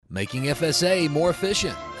making FSA more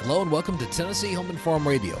efficient. Hello and welcome to Tennessee Home and Farm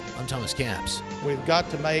Radio. I'm Thomas Capps. We've got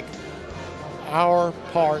to make our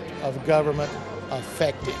part of government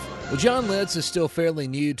effective. Well, John Litz is still fairly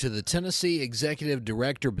new to the Tennessee Executive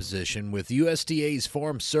Director position with USDA's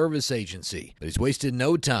Farm Service Agency, but he's wasted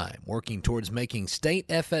no time working towards making state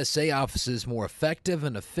FSA offices more effective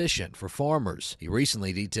and efficient for farmers. He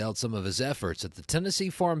recently detailed some of his efforts at the Tennessee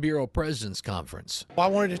Farm Bureau President's Conference. I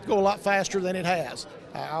wanted it to go a lot faster than it has.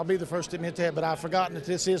 I'll be the first to admit that, but I've forgotten that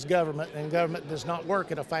this is government, and government does not work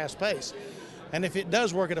at a fast pace. And if it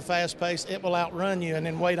does work at a fast pace, it will outrun you and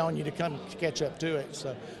then wait on you to come catch up to it.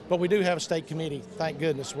 But we do have a state committee, thank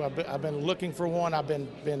goodness. I've been looking for one. I've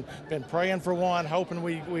been praying for one, hoping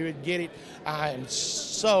we would get it. I am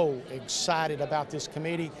so excited about this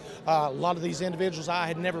committee. A lot of these individuals I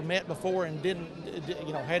had never met before and did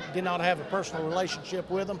not have a personal relationship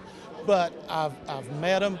with them, but I've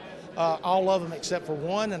met them. All of them except for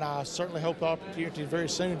one, and I certainly hope the opportunity very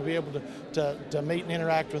soon to be able to meet and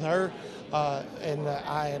interact with her.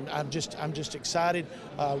 I'm just excited.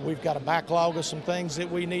 We've got a backlog of some things that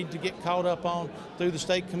we need to get caught up on through the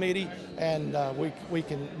state committee, and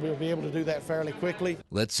we'll be able to do that fairly quickly.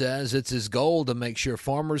 Litz says it's his goal to make sure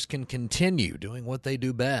farmers can continue doing what they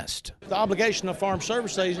do best. The obligation of Farm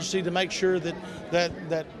Service Agency to make sure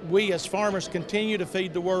that we as farmers continue to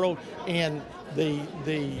feed the world in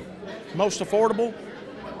the most affordable,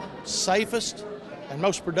 safest, and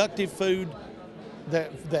most productive food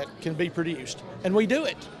that can be produced. And we do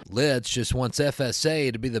it. Litz just wants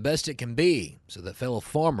FSA to be the best it can be so that fellow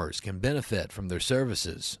farmers can benefit from their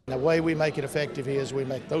services. The way we make it effective is we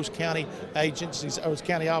make those county agencies, those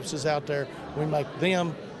county offices out there, we make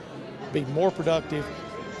them be more productive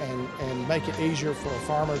and make it easier for a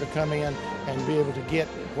farmer to come in and be able to get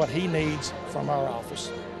what he needs from our office.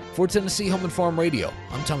 For Tennessee Home and Farm Radio,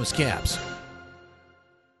 I'm Thomas Capps.